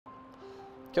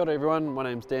Kia ora everyone, my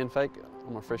name's Dan Fake.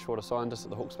 I'm a freshwater scientist at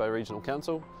the Hawke's Bay Regional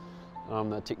Council. I'm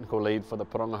the technical lead for the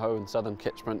Porangahau and Southern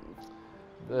Catchment.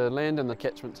 The land in the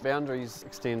catchment's boundaries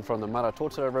extend from the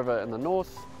Maratotara River in the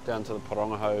north down to the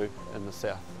Porangahau in the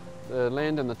south. The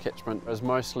land in the catchment is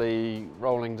mostly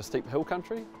rolling to steep hill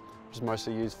country, which is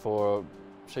mostly used for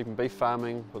sheep and beef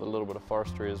farming with a little bit of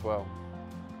forestry as well.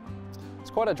 It's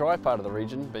quite a dry part of the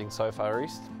region, being so far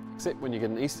east, except when you get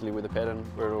an easterly weather pattern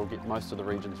where it will get most of the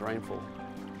region's rainfall.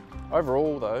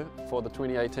 Overall though, for the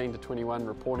 2018 to 21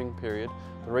 reporting period,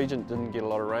 the region didn't get a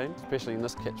lot of rain, especially in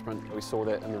this catchment. We saw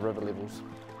that in the river levels.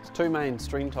 There's two main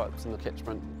stream types in the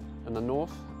catchment. In the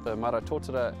north, the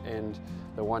Maratotara and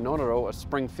the Wainonaro are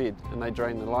spring-fed and they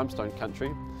drain the limestone country,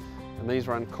 and these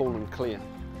run cool and clear.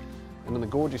 And in the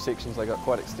gorge sections they got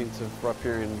quite extensive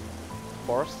riparian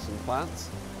forests and plants,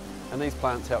 and these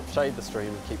plants help shade the stream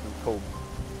and keep them cool.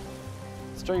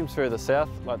 Streams further south,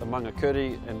 like the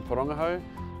Mangakuri and Porangahau,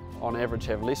 on average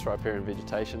have less riparian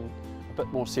vegetation, a bit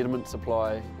more sediment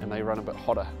supply, and they run a bit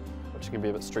hotter, which can be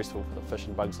a bit stressful for the fish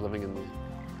and bugs living in there.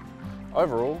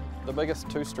 Overall, the biggest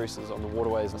two stresses on the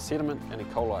waterways are sediment and E.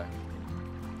 coli.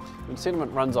 When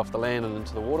sediment runs off the land and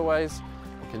into the waterways,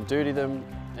 it can dirty them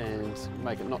and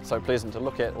make it not so pleasant to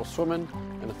look at or swim in,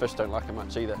 and the fish don't like it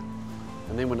much either.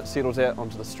 And then when it settles out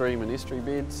onto the stream and estuary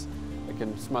beds, it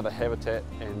can smother habitat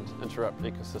and interrupt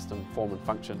ecosystem form and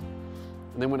function.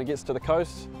 And then when it gets to the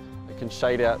coast, it can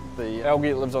shade out the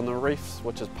algae that lives on the reefs,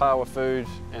 which is paua food,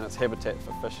 and it's habitat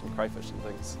for fish and crayfish and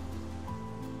things.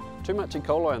 Too much E.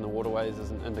 coli in the waterways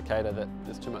is an indicator that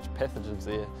there's too much pathogens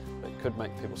there that could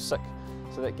make people sick,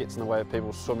 so that gets in the way of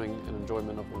people's swimming and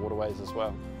enjoyment of the waterways as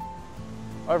well.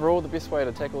 Overall, the best way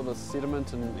to tackle the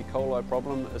sediment and E. coli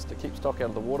problem is to keep stock out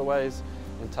of the waterways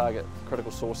and target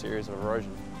critical source areas of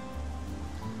erosion.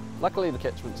 Luckily, the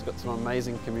catchment's got some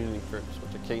amazing community groups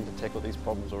which are keen to tackle these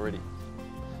problems already.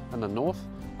 In the north,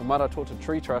 the Maratotara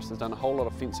Tree Trust has done a whole lot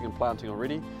of fencing and planting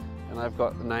already, and they've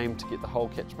got the name to get the whole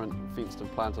catchment fenced and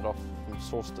planted off from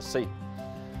source to sea.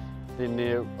 Then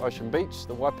near Ocean Beach,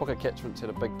 the Waipuka catchment's had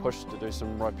a big push to do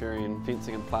some riparian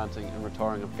fencing and planting and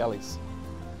retiring of gullies.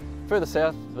 Further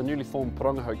south, the newly formed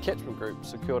Porangahau Catchment Group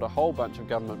secured a whole bunch of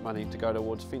government money to go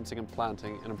towards fencing and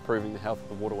planting and improving the health of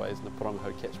the waterways in the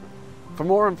Porangahau catchment. For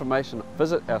more information,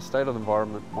 visit our State of the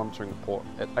Environment Monitoring Report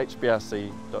at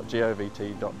hbrc.govt.nz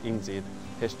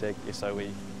 #SOE.